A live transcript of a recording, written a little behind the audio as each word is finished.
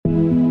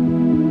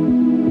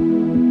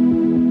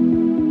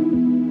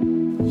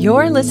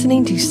You're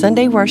listening to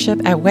Sunday worship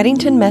at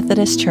Weddington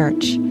Methodist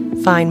Church.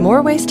 Find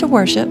more ways to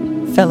worship,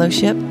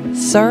 fellowship,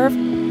 serve,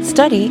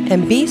 study,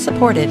 and be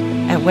supported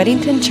at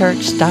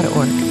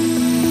weddingtonchurch.org.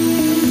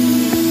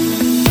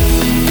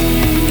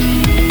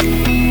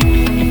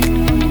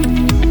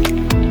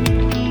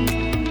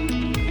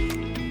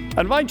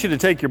 I invite you to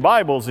take your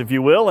Bibles, if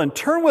you will, and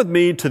turn with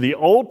me to the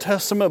Old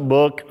Testament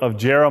book of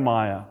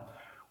Jeremiah.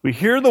 We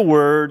hear the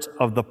words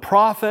of the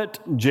prophet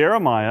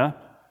Jeremiah.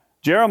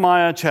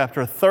 Jeremiah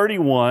chapter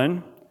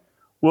 31.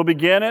 We'll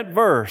begin at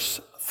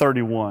verse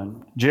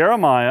 31.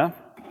 Jeremiah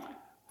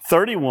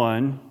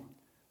 31,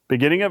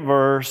 beginning at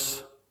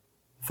verse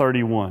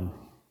 31,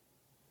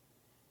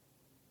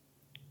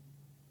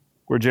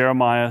 where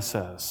Jeremiah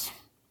says,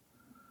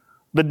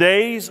 "The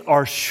days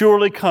are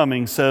surely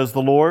coming, says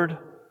the Lord,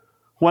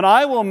 when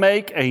I will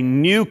make a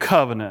new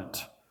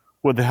covenant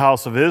with the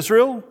house of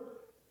Israel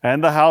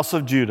and the house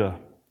of Judah.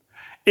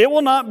 It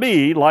will not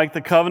be like the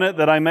covenant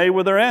that I made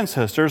with their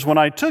ancestors when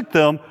I took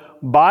them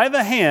by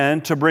the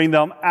hand to bring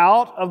them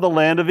out of the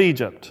land of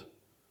Egypt,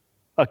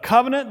 a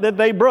covenant that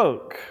they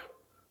broke,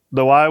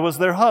 though I was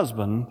their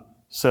husband,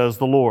 says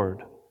the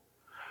Lord.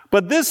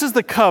 But this is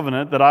the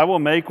covenant that I will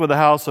make with the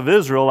house of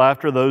Israel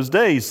after those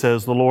days,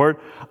 says the Lord.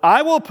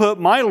 I will put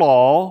my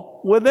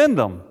law within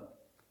them.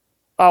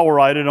 I will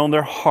write it on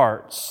their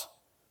hearts,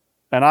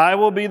 and I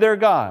will be their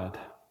God,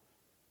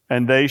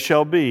 and they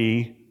shall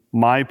be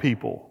my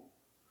people.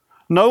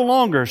 No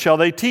longer shall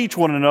they teach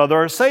one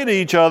another or say to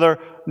each other,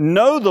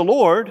 'Know the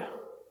Lord,'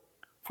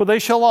 for they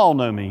shall all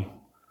know me,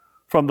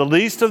 from the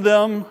least of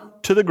them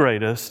to the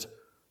greatest,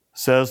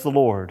 says the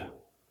Lord.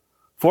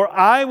 For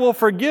I will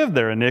forgive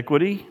their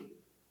iniquity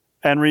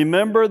and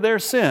remember their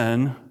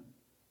sin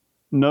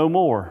no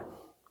more."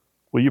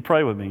 Will you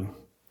pray with me?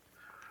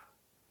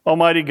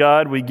 Almighty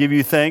God, we give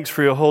you thanks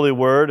for your holy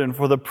word and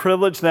for the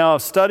privilege now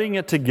of studying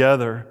it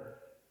together.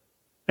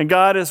 And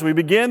God, as we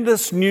begin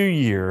this new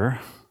year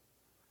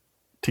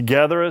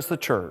together as the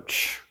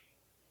church,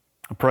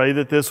 I pray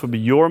that this would be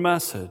your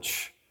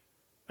message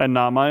and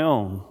not my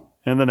own.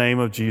 In the name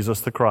of Jesus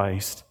the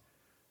Christ,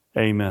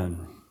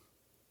 amen.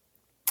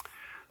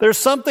 There's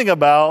something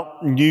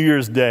about New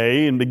Year's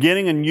Day and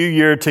beginning a new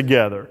year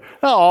together.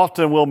 Now,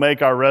 often we'll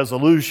make our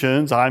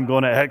resolutions. I'm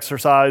going to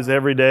exercise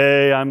every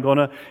day. I'm going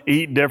to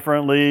eat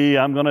differently.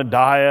 I'm going to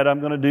diet.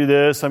 I'm going to do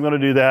this. I'm going to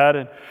do that.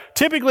 And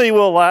typically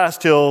we'll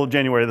last till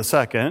January the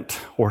 2nd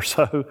or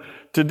so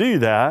to do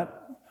that.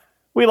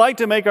 We like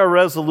to make our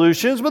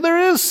resolutions, but there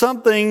is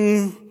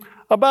something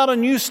about a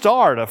new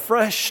start, a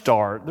fresh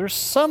start. There's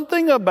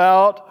something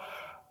about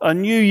a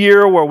new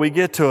year where we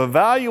get to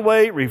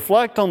evaluate,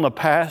 reflect on the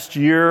past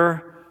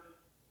year.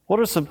 What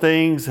are some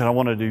things that I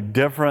want to do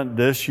different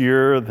this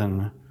year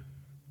than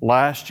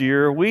last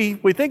year? We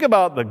think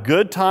about the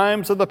good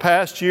times of the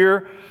past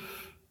year.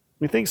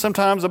 We think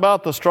sometimes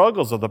about the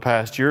struggles of the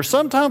past year.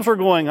 Sometimes we're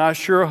going, I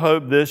sure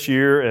hope this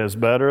year is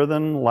better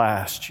than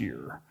last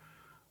year.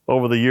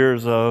 Over the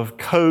years of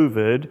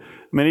COVID,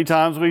 many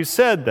times we've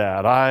said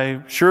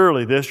that.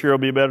 Surely this year will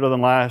be better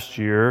than last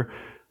year.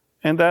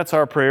 And that's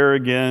our prayer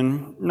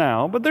again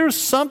now. But there's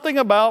something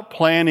about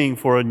planning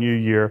for a new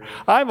year.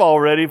 I've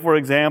already, for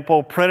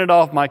example, printed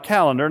off my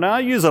calendar. Now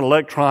I use an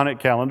electronic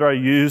calendar. I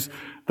use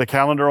the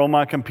calendar on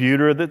my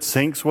computer that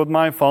syncs with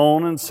my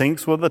phone and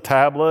syncs with the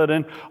tablet,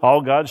 and all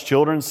God's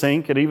children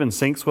sync. It even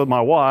syncs with my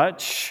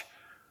watch.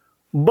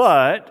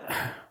 But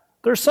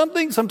there's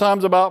something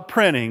sometimes about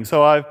printing.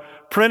 So I've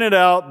printed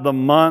out the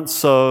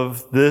months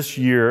of this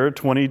year,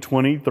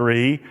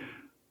 2023,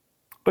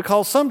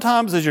 because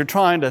sometimes as you're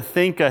trying to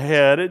think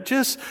ahead, it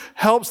just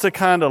helps to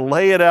kind of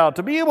lay it out,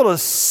 to be able to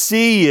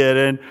see it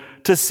and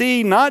to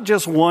see not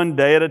just one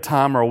day at a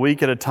time or a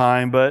week at a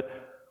time, but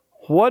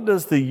what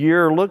does the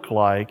year look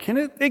like? And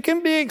it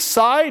can be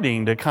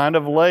exciting to kind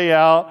of lay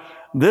out,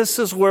 this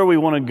is where we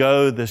want to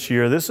go this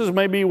year. This is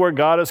maybe where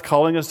God is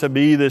calling us to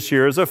be this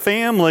year. As a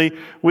family,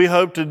 we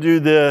hope to do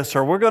this,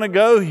 or we're going to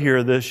go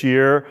here this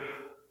year.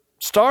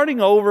 Starting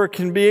over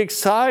can be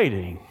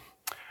exciting.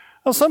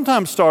 Well,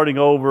 sometimes starting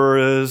over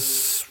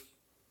is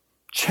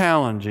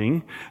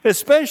challenging,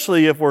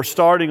 especially if we're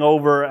starting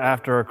over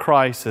after a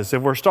crisis.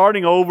 If we're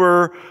starting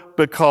over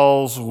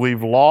because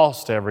we've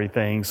lost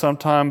everything,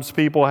 sometimes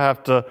people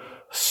have to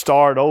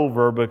start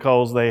over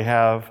because they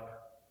have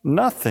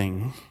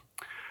nothing.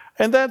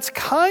 And that's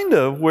kind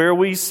of where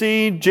we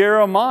see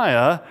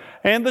Jeremiah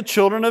and the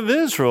children of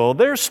Israel.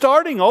 They're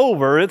starting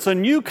over. It's a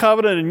new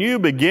covenant, a new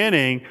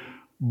beginning.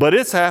 But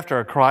it's after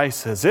a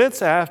crisis.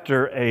 It's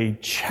after a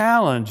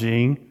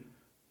challenging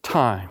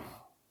time.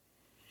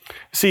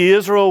 See,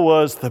 Israel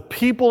was the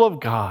people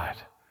of God.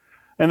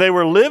 And they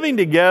were living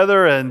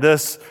together in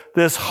this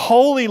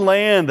holy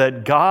land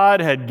that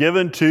God had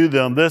given to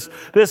them.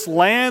 This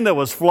land that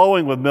was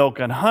flowing with milk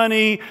and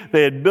honey.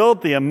 They had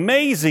built the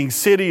amazing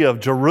city of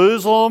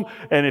Jerusalem.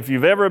 And if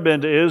you've ever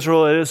been to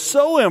Israel, it is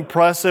so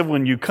impressive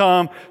when you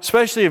come,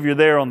 especially if you're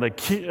there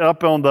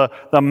up on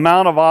the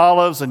Mount of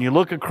Olives and you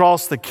look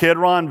across the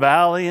Kidron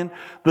Valley and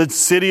the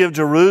city of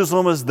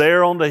Jerusalem is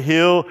there on the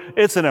hill.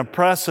 It's an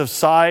impressive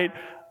sight.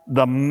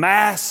 the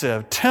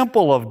massive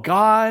temple of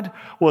God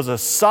was a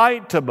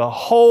sight to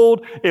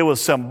behold. It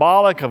was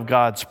symbolic of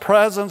God's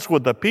presence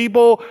with the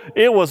people.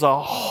 It was a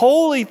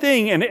holy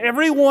thing, and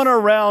everyone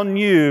around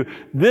knew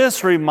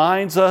this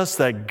reminds us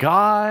that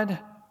God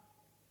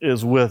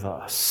is with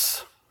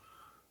us.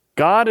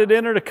 God had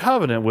entered a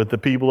covenant with the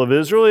people of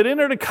Israel. He had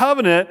entered a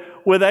covenant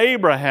with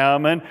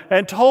Abraham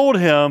and told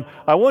him,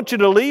 I want you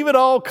to leave it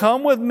all,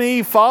 come with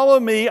me, follow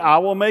me, I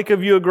will make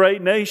of you a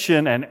great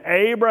nation. And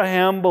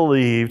Abraham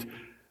believed,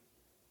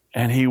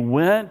 and he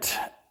went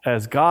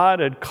as God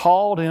had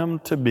called him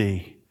to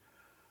be.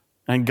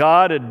 And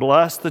God had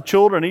blessed the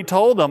children. He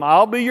told them,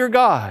 I'll be your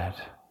God.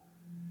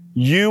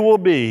 You will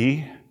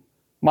be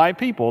my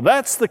people.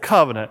 That's the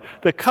covenant.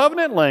 The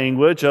covenant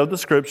language of the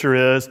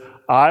Scripture is,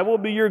 I will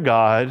be your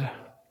God.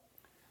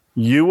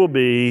 You will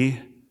be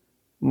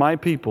my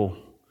people.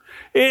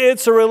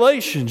 It's a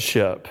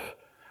relationship.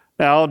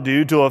 Now,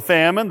 due to a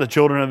famine, the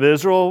children of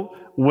Israel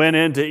went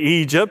into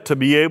Egypt to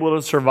be able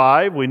to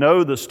survive. We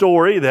know the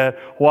story that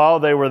while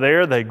they were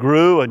there, they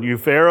grew. A new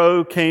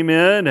Pharaoh came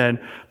in, and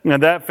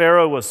that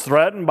Pharaoh was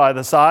threatened by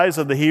the size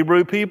of the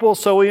Hebrew people,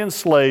 so he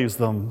enslaves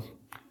them.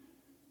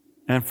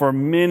 And for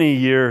many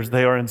years,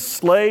 they are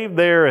enslaved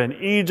there in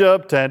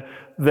Egypt, and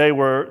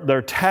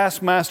their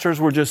taskmasters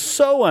were just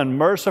so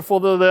unmerciful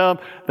to them.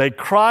 They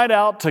cried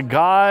out to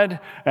God,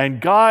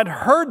 and God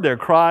heard their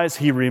cries.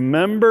 He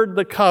remembered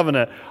the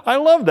covenant. I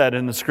love that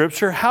in the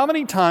Scripture. How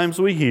many times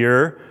we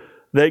hear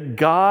that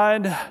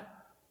God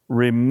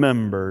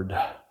remembered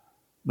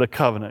the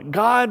covenant.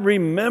 God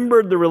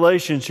remembered the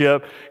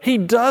relationship. He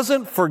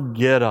doesn't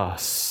forget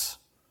us.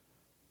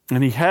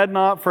 And He had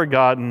not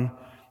forgotten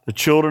the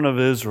children of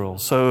Israel.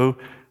 So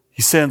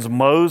He sends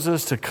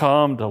Moses to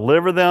come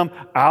deliver them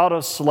out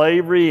of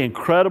slavery.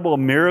 Incredible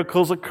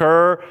miracles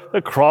occur.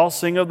 The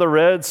crossing of the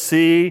Red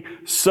Sea.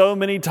 So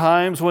many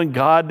times when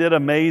God did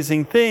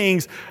amazing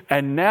things.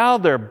 And now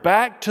they're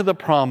back to the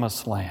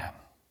Promised Land.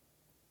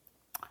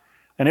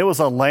 And it was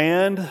a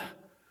land,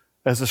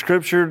 as the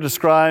Scripture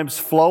describes,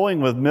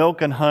 flowing with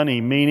milk and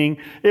honey, meaning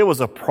it was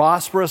a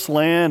prosperous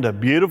land, a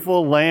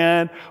beautiful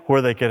land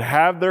where they could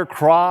have their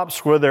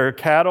crops, where their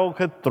cattle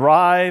could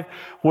thrive,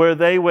 where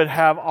they would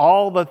have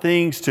all the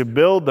things to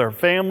build their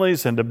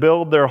families and to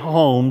build their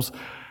homes.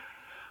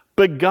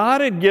 But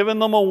God had given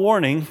them a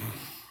warning.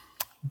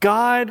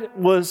 God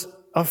was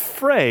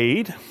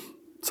afraid.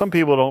 Some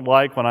people don't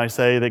like when I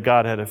say that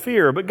God had a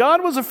fear, but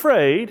God was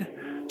afraid.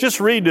 Just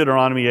read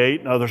Deuteronomy 8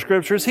 and other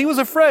scriptures. He was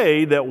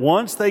afraid that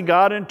once they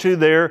got into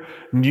their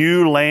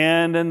new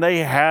land and they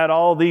had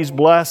all these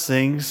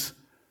blessings,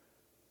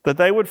 that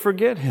they would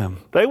forget Him.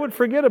 They would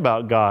forget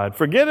about God.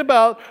 Forget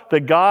about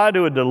the God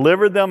who had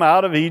delivered them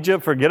out of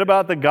Egypt. Forget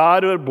about the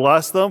God who had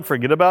blessed them.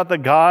 Forget about the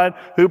God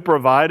who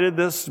provided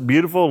this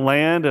beautiful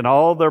land and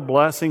all their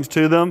blessings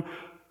to them.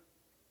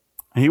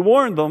 He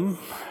warned them.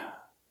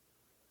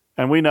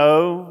 And we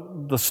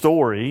know the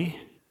story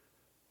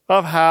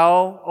of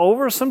how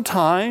over some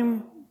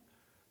time,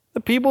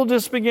 the people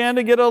just began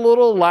to get a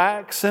little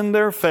lax in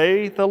their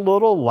faith, a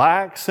little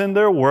lax in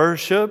their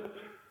worship.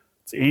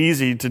 It's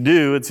easy to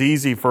do. It's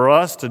easy for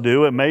us to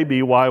do. It may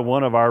be why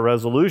one of our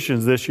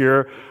resolutions this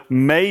year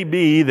may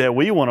be that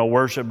we want to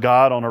worship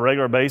God on a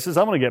regular basis.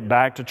 I'm going to get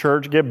back to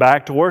church, get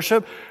back to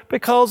worship,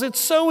 because it's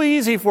so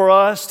easy for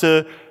us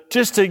to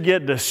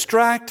get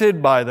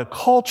distracted by the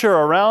culture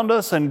around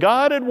us. And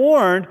God had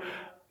warned,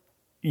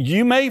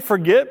 you may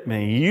forget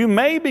me. You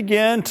may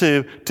begin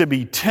to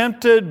be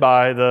tempted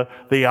by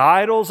the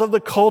idols of the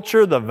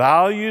culture, the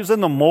values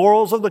and the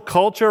morals of the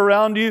culture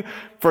around you.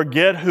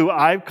 Forget who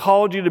I've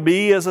called you to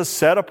be as a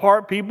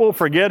set-apart people.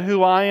 Forget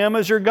who I am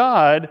as your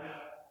God.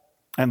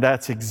 And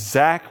that's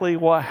exactly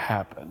what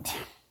happened.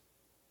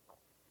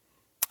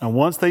 And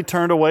once they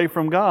turned away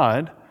from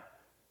God,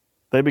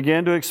 they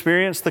began to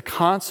experience the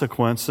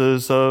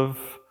consequences of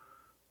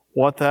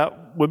what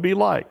that would be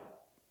like.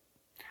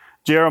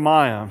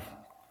 Jeremiah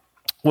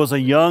was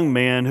a young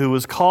man who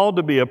was called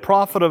to be a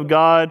prophet of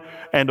God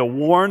and to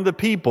warn the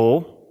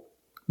people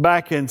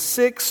back in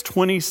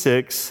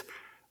 626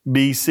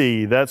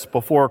 BC. That's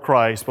before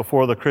Christ,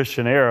 before the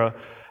Christian era.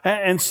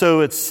 And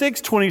so at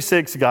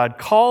 626, God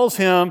calls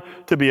him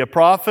to be a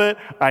prophet.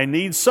 I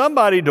need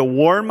somebody to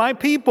warn my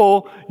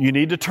people. You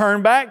need to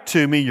turn back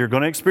to me. You're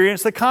going to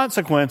experience the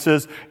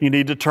consequences. You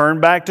need to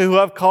turn back to who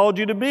I've called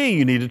you to be.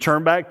 You need to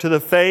turn back to the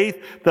faith,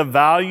 the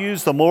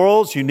values, the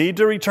morals. You need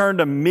to return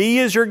to me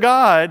as your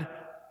God,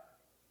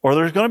 or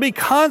there's going to be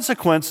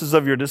consequences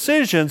of your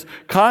decisions,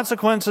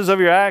 consequences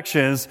of your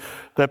actions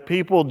that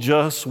people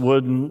just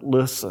wouldn't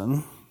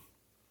listen.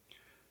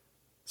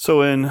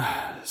 So in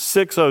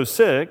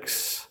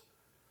 606,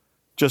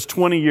 just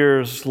 20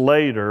 years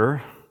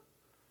later,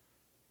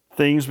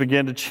 things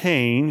begin to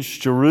change.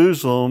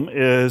 Jerusalem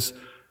is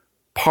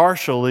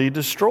partially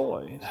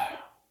destroyed.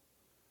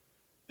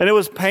 And it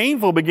was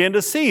painful to begin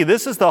to see.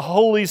 This is the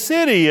holy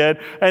city, and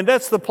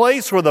that's the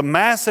place where the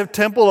massive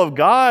temple of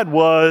God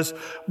was.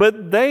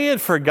 But they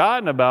had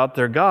forgotten about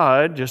their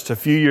God. Just a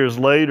few years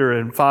later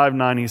in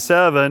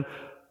 597,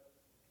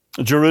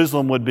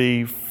 Jerusalem would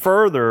be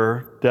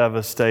further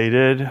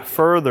devastated,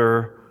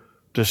 further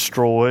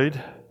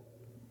destroyed.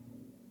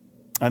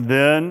 And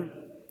then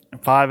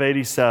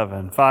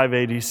 587,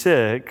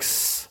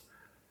 586,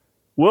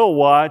 we'll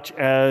watch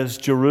as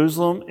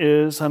Jerusalem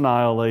is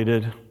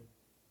annihilated.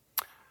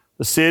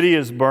 The city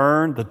is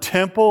burned. The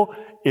temple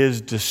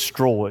is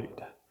destroyed.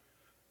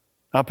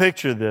 Now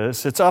picture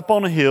this. It's up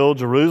on a hill.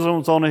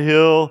 Jerusalem's on a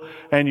hill.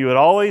 And you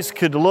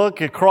could look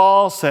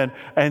across and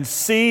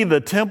see the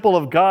temple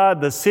of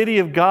God, the city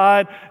of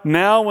God.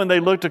 Now when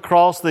they looked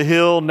across the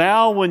hill,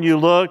 now when you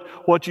looked,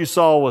 what you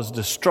saw was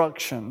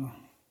destruction.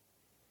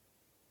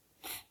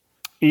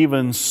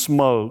 Even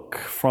smoke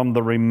from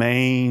the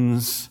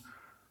remains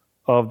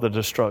of the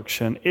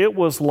destruction. It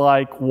was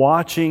like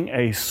watching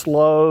a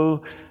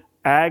slow,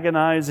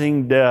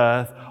 agonizing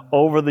death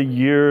over the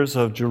years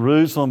of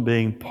Jerusalem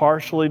being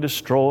partially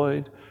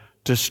destroyed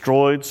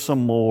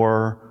some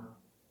more,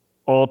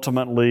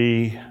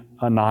 ultimately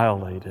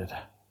annihilated.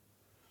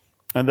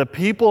 And the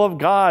people of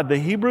God, the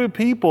Hebrew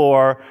people,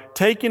 are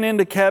taken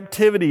into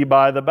captivity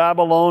by the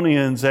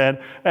Babylonians, and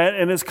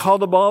it's called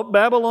the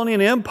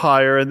Babylonian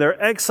Empire, and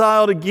they're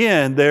exiled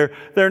again. They're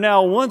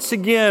now once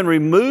again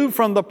removed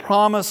from the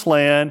Promised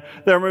Land.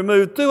 They're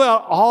removed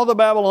throughout all the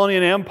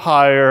Babylonian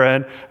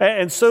Empire,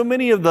 and so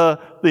many of the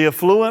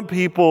affluent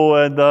people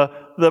and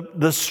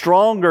the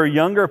stronger,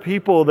 younger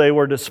people, they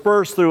were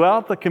dispersed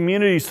throughout the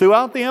communities,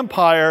 throughout the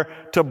empire,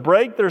 to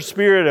break their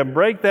spirit and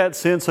break that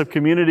sense of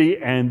community,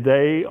 and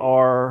they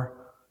are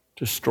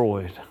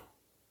destroyed.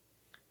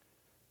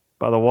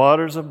 By the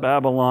waters of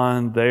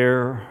Babylon,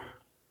 there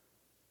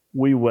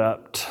we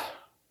wept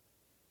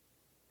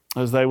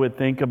as they would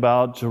think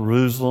about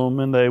Jerusalem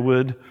and they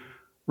would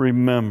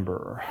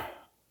remember.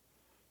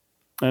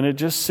 And it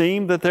just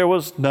seemed that there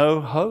was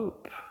no hope.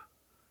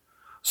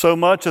 So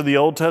much of the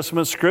Old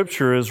Testament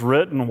Scripture is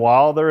written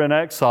while they're in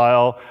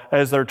exile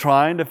as they're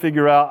trying to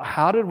figure out,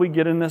 how did we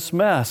get in this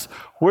mess?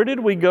 Where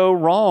did we go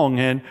wrong?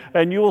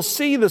 And you will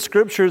see the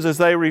Scriptures as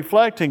they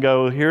reflect and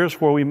go,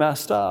 here's where we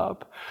messed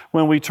up.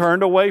 When we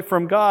turned away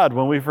from God,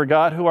 when we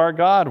forgot who our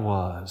God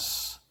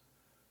was,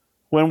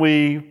 when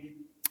we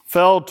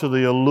fell to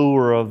the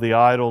allure of the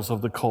idols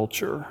of the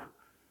culture,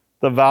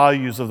 the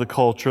values of the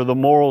culture, the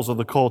morals of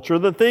the culture,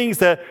 the things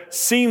that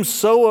seemed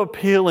so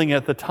appealing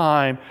at the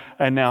time,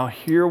 and now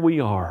here we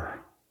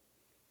are.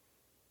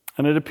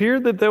 And it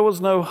appeared that there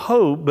was no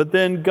hope, but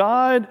then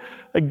God,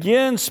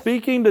 again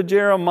speaking to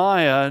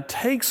Jeremiah,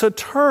 takes a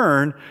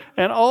turn,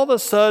 and all of a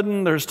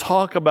sudden there's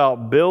talk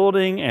about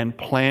building and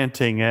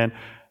planting,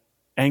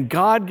 and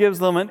God gives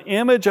them an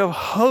image of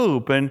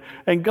hope, and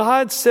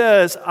God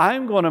says,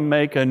 I'm going to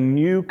make a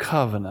new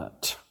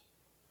covenant.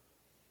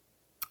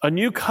 A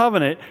new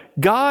covenant.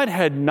 God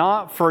had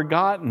not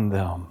forgotten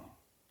them.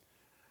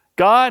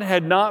 God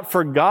had not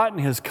forgotten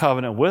His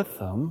covenant with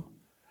them.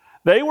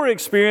 They were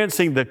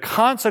experiencing the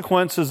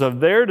consequences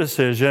of their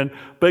decision,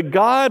 but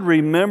God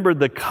remembered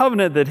the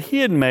covenant that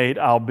He had made.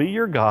 I'll be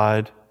your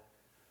God.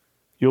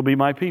 You'll be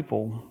my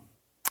people.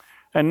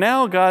 And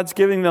now God's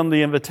giving them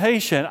the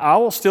invitation, I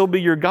will still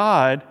be your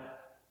God.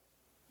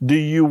 Do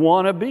you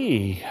want to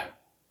be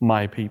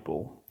my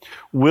people?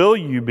 Will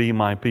you be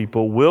my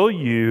people? Will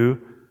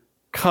you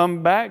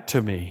come back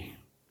to me?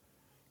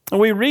 And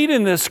we read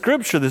in this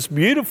scripture, this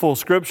beautiful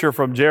scripture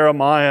from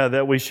Jeremiah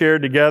that we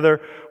shared together,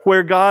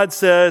 where God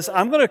says,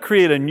 I'm going to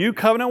create a new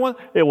covenant one.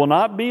 It will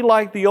not be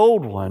like the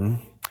old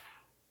one.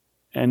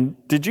 And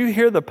did you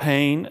hear the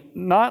pain?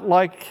 Not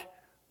like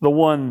the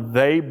one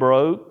they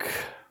broke,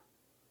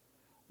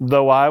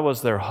 though I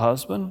was their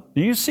husband.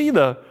 Do you see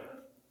the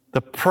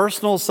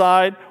personal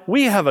side?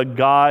 We have a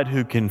God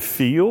who can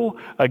feel,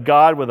 a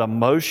God with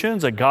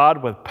emotions, a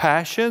God with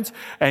passions,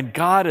 and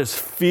God is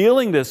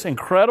feeling this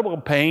incredible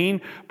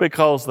pain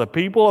because the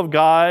people of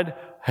God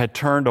had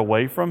turned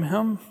away from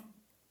Him.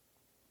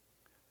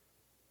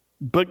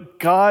 But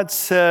God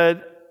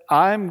said,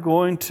 I'm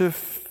going to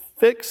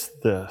fix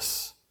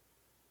this.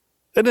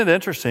 Isn't it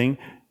interesting?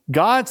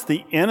 God's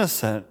the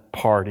innocent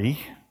party.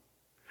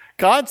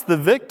 God's the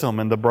victim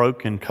in the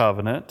broken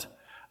covenant.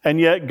 And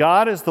yet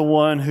God is the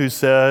one who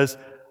says,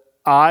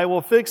 I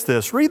will fix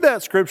this. Read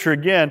that scripture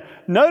again.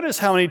 Notice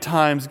how many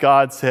times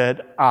God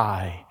said,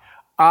 I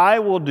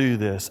will do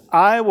this.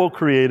 I will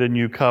create a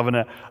new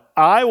covenant.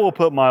 I will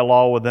put my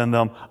law within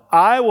them.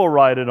 I will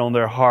write it on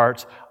their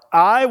hearts.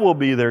 I will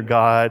be their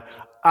God.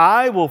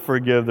 I will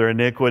forgive their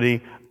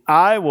iniquity.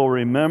 I will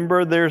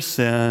remember their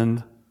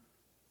sin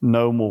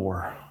no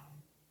more.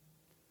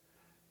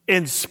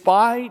 In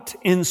spite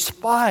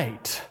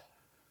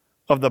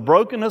of the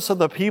brokenness of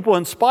the people,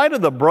 in spite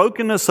of the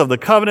brokenness of the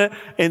covenant,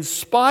 in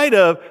spite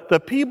of the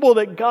people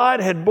that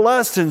God had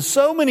blessed in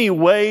so many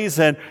ways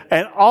and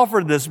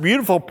offered this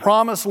beautiful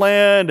promised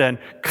land and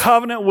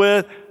covenant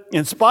with,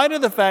 in spite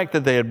of the fact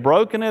that they had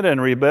broken it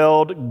and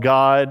rebelled,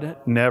 God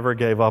never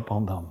gave up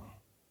on them.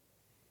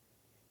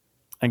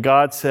 And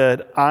God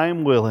said,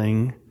 I'm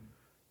willing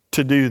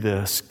to do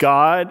this.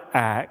 God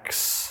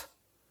acts,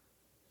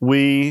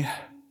 we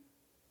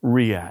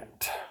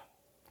react.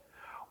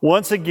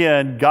 Once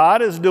again,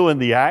 God is doing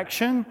the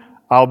action.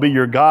 I'll be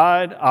your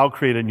God. I'll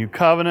create a new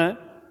covenant.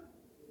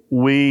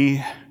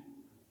 We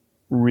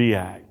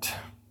react.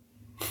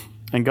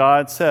 And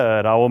God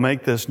said, I will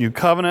make this new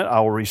covenant. I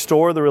will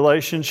restore the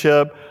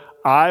relationship.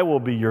 I will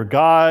be your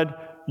God.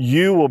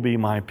 You will be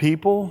my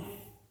people.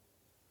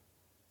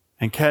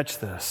 And catch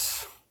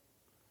this.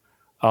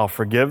 I'll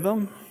forgive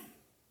them,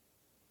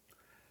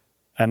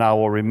 and I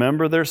will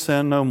remember their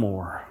sin no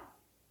more.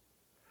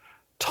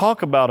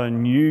 Talk about a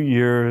New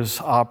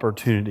Year's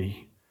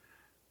opportunity.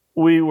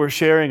 We were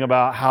sharing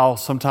about how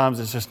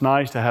sometimes it's just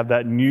nice to have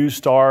that new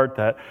start,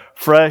 that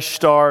fresh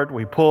start.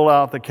 We pull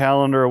out the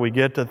calendar, we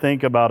get to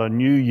think about a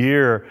new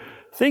year.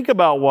 Think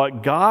about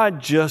what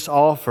God just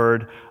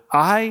offered.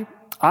 I'm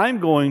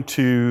going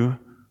to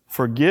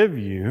forgive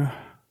you.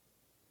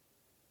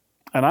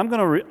 And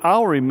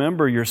I'll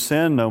remember your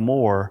sin no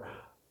more.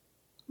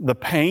 The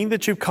pain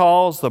that you've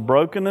caused, the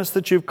brokenness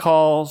that you've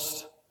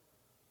caused,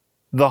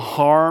 the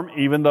harm,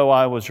 even though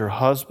I was your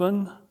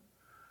husband,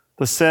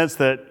 the sense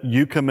that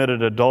you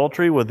committed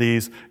adultery with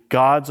these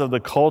gods of the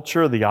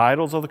culture, the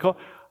idols of the culture,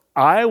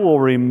 I will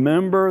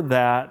remember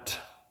that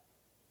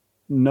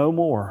no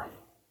more.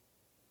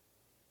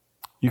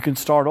 You can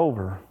start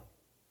over.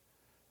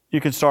 You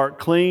can start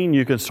clean.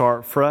 You can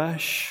start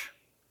fresh.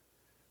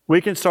 We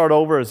can start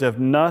over as if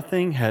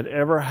nothing had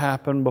ever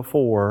happened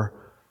before.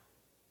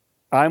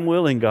 I'm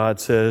willing, God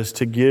says,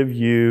 to give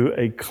you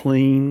a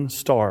clean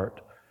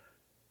start.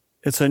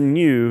 It's a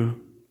new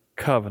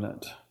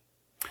covenant.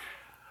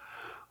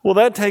 Well,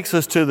 that takes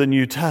us to the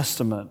New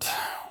Testament.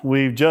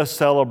 We've just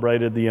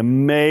celebrated the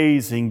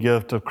amazing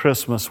gift of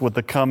Christmas with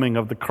the coming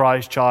of the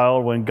Christ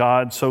child, when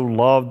God so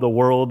loved the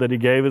world that He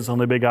gave His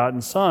only begotten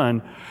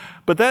Son.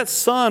 But that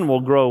Son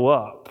will grow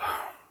up.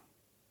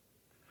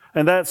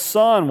 And that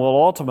Son will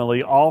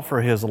ultimately offer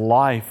His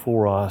life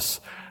for us.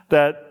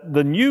 That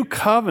the new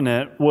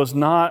covenant was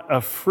not a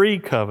free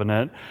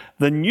covenant.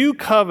 The new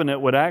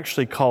covenant would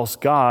actually cost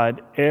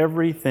God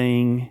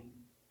everything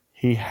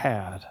He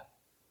had.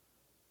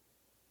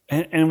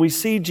 And we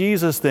see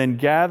Jesus then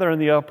gather in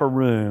the upper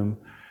room.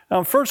 Now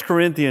in 1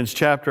 Corinthians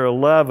chapter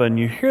 11,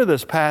 you hear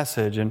this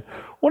passage, and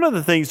one of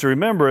the things to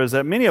remember is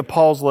that many of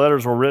Paul's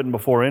letters were written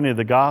before any of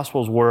the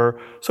Gospels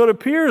were. So it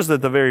appears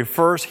that the very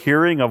first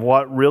hearing of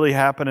what really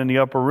happened in the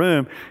upper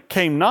room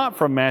came not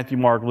from Matthew,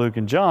 Mark, Luke,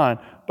 and John,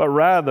 but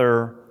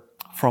rather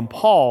from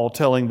Paul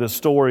telling the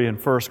story in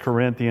 1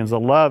 Corinthians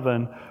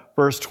 11,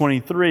 verse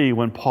 23,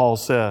 when Paul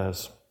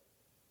says,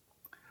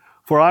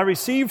 "For I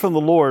received from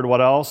the Lord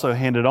what I also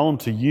handed on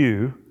to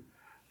you,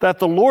 that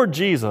the Lord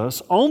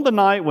Jesus, on the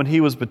night when He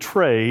was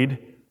betrayed,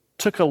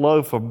 took a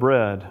loaf of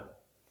bread.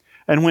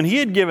 And when He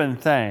had given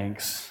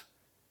thanks,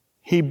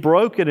 He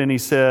broke it and He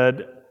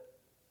said,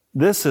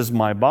 'This is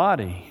my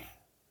body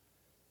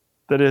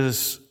that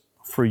is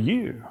for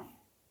you.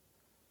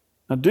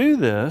 Now do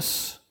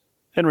this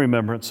in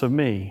remembrance of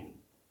me.'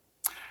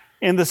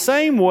 In the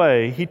same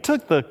way, He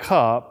took the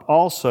cup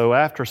also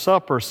after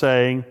supper,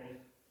 saying,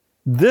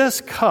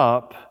 'This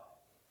cup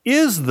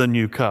is the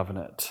new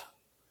covenant.'"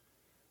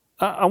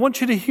 I want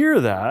you to hear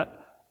that.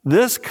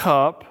 This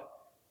cup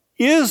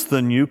is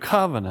the new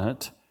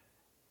covenant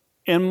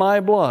in my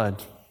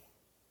blood.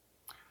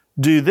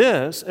 Do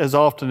this as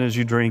often as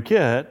you drink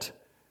it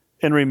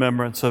in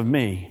remembrance of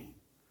me.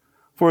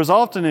 For as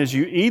often as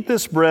you eat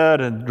this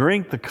bread and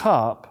drink the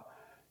cup,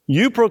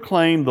 you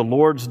proclaim the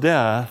Lord's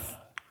death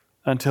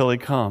until He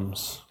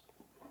comes.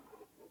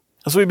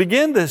 As we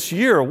begin this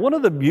year, one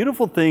of the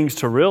beautiful things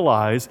to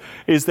realize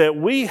is that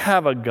we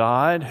have a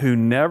God who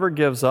never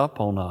gives up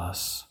on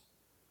us.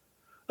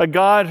 A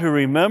God who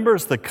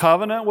remembers the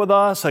covenant with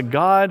us, a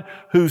God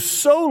who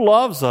so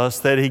loves us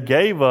that He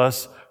gave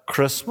us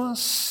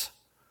Christmas,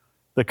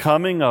 the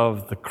coming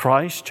of the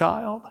Christ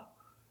child.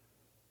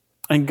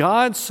 And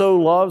God so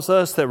loves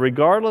us that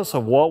regardless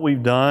of what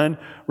we've done,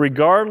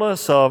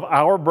 regardless of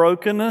our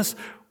brokenness,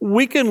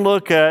 we can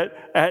look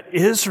at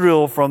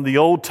Israel from the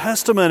Old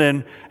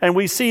Testament and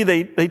we see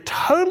they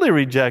totally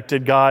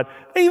rejected God.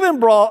 They even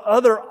brought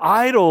other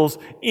idols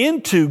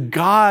into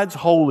God's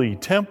holy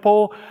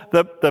temple.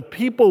 The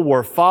people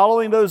were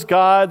following those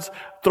gods,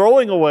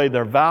 throwing away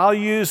their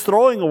values,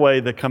 throwing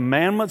away the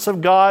commandments of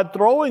God,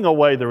 throwing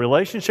away the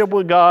relationship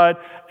with God,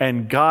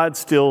 and God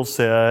still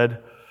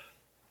said,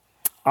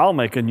 "I'll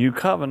make a new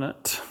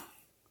covenant.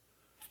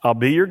 I'll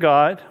be your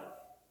God.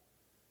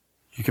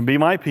 You can be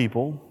my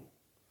people.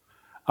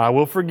 I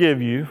will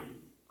forgive you.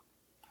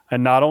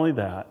 And not only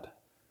that,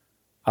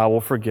 I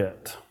will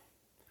forget.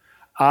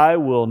 I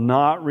will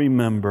not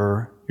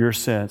remember your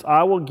sins.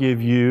 I will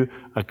give you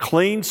a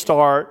clean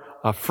start,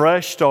 a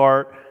fresh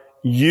start.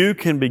 You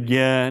can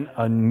begin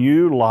a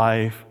new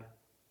life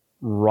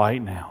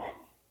right now.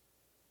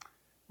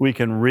 We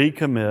can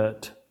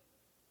recommit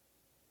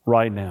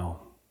right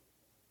now."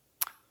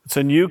 It's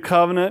a new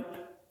covenant,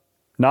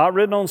 not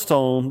written on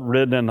stone,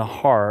 written in the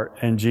heart.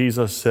 And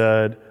Jesus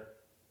said,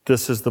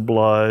 "This is the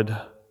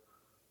blood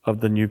of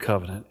the new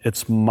covenant.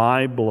 It's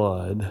my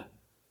blood.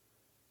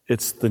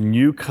 It's the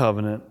new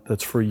covenant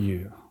that's for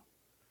you.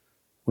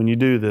 When you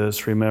do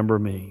this, remember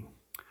me."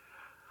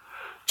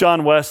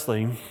 John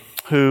Wesley,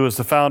 who was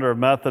the founder of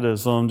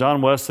Methodism,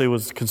 John Wesley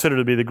was considered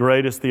to be the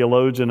greatest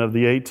theologian of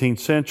the 18th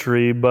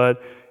century, but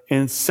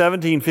in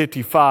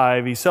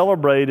 1755, he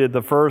celebrated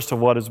the first of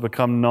what has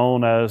become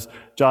known as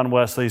John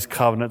Wesley's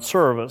covenant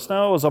service.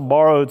 Now, it was a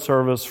borrowed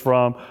service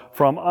from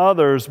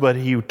others, but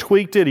he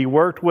tweaked it, he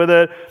worked with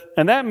it,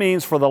 and that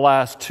means for the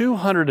last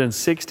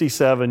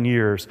 267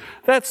 years.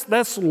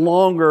 That's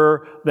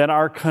longer than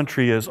our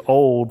country is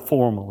old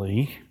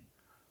formally.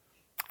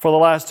 For the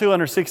last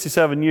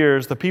 267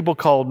 years, the people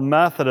called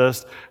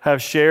Methodists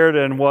have shared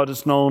in what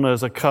is known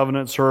as a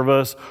covenant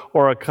service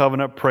or a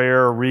covenant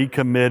prayer,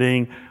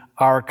 recommitting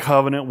our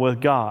covenant with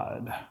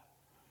God.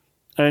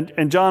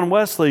 And John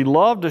Wesley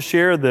loved to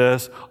share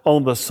this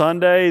on the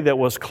Sunday that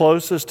was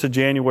closest to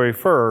January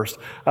 1st.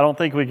 I don't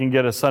think we can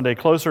get a Sunday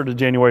closer to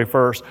January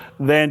 1st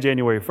than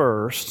January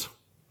 1st.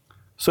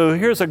 So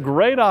here's a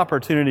great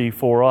opportunity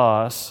for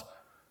us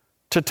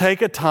to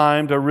take a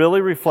time to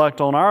really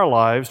reflect on our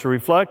lives, to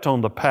reflect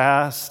on the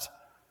past,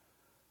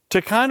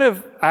 to kind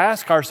of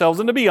ask ourselves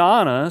and to be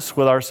honest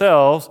with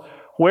ourselves,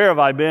 where have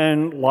I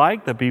been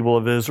like the people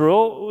of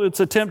Israel? It's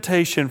a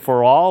temptation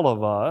for all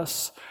of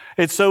us.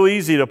 It's so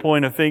easy to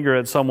point a finger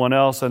at someone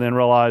else and then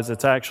realize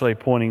it's actually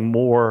pointing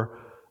more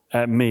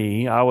at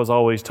me. I was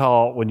always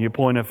taught when you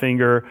point a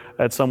finger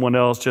at someone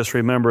else, just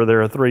remember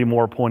there are 3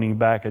 more pointing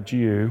back at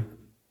you.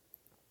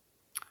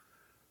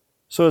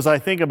 So as I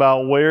think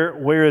about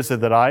where is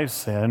it that I've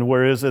sinned,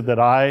 where is it that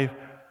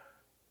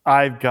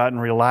I've gotten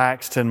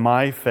relaxed in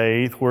my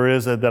faith, where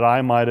is it that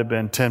I might have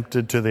been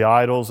tempted to the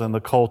idols and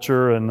the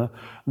culture and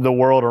the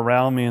world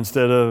around me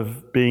instead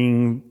of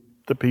being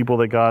the people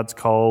that God's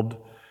called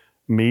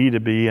me to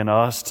be and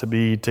us to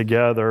be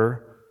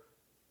together.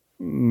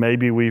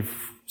 Maybe we've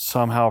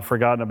somehow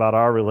forgotten about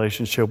our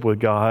relationship with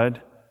God.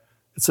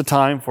 It's a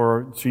time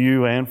for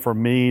you and for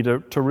me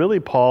to really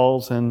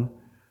pause and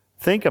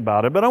think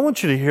about it. But I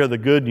want you to hear the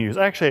good news.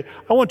 Actually,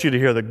 I want you to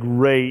hear the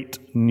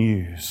great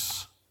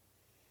news.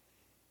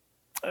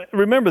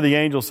 Remember, the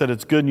angel said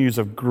it's good news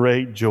of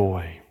great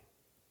joy.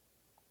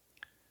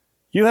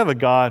 You have a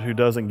God who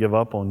doesn't give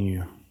up on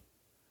you,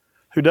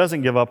 who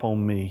doesn't give up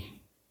on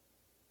me,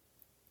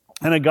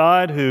 and a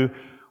God who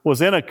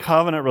was in a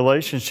covenant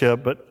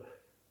relationship, but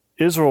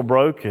Israel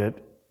broke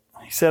it.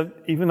 He said,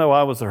 even though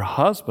I was their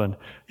husband,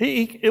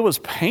 it was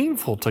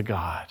painful to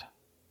God.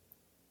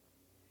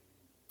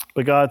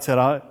 But God said,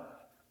 I'm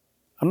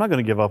not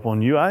going to give up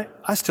on you. I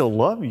still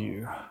love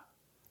you.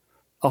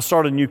 I'll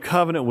start a new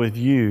covenant with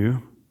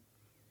you.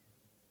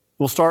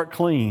 We'll start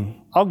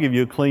clean. I'll give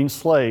you a clean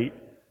slate.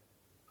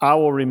 I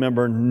will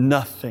remember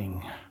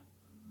nothing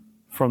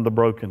from the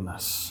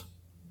brokenness.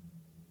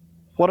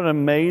 What an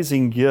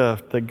amazing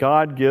gift that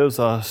God gives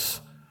us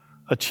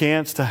a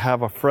chance to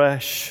have a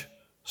fresh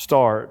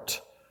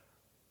start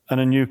and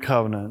a new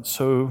covenant.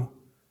 So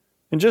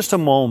in just a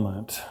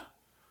moment,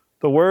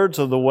 the words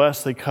of the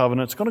Wesley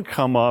covenant is going to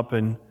come up,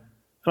 and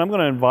I'm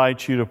going to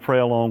invite you to pray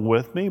along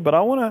with me. But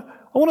I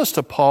want us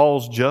to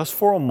pause just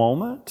for a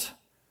moment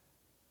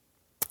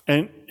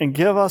and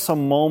give us a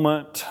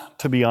moment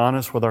to be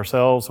honest with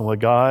ourselves and with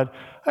God.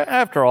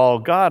 After all,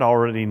 God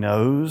already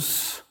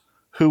knows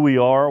who we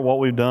are, what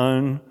we've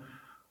done,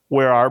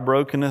 where our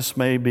brokenness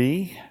may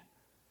be.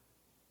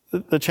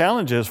 The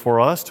challenge is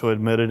for us to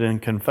admit it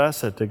and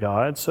confess it to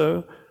God.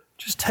 So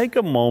just take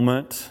a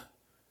moment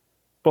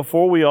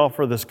before we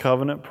offer this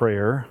covenant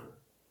prayer,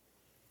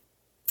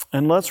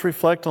 and let's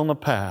reflect on the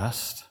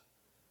past,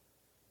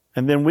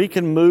 and then we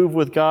can move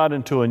with God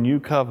into a new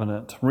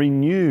covenant,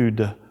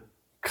 renewed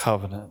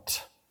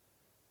covenant,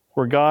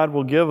 where God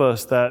will give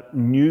us that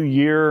new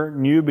year,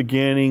 new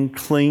beginning,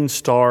 clean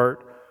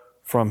start.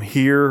 From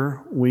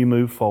here, we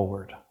move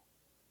forward.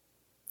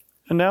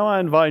 And now I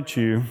invite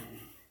you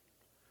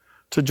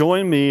to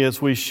join me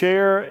as we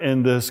share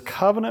in this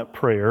covenant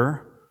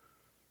prayer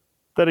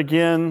that,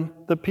 again,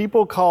 the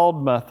people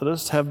called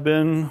Methodists have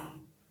been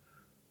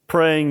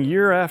praying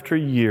year after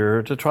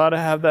year to try to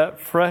have that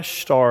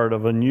fresh start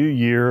of a new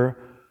year,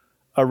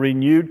 a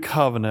renewed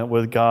covenant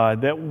with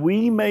God, that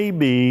we may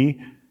be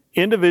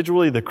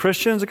individually the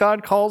Christians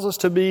God calls us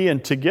to be,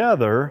 and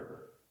together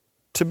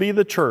to be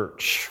the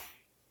church.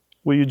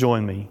 Will you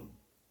join me?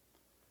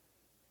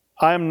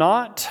 I am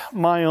not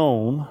my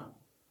own.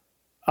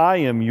 I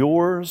am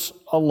yours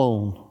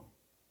alone.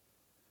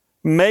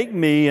 Make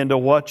me into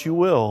what you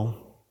will.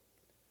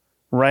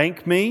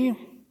 Rank me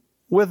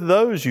with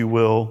those you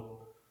will.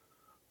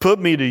 Put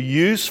me to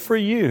use for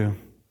you.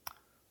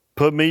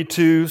 Put me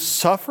to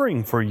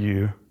suffering for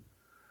you.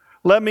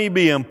 Let me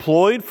be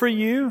employed for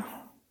you.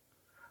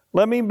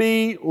 Let me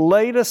be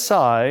laid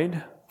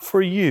aside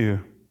for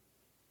you.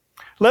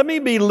 Let me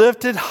be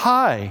lifted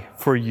high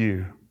for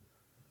you.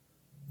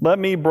 Let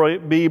me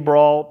be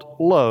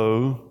brought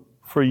low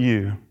for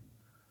you.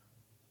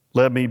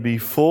 Let me be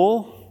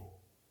full,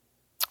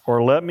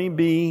 or let me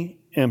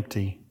be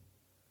empty.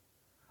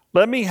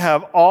 Let me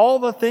have all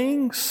the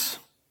things,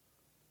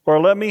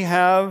 or let me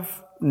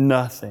have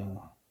nothing.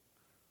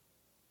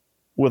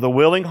 With a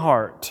willing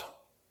heart,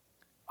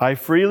 I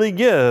freely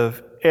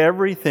give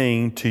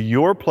everything to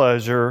your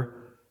pleasure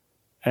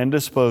and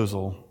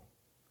disposal,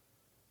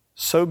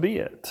 so be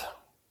it.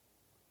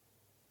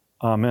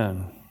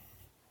 Amen.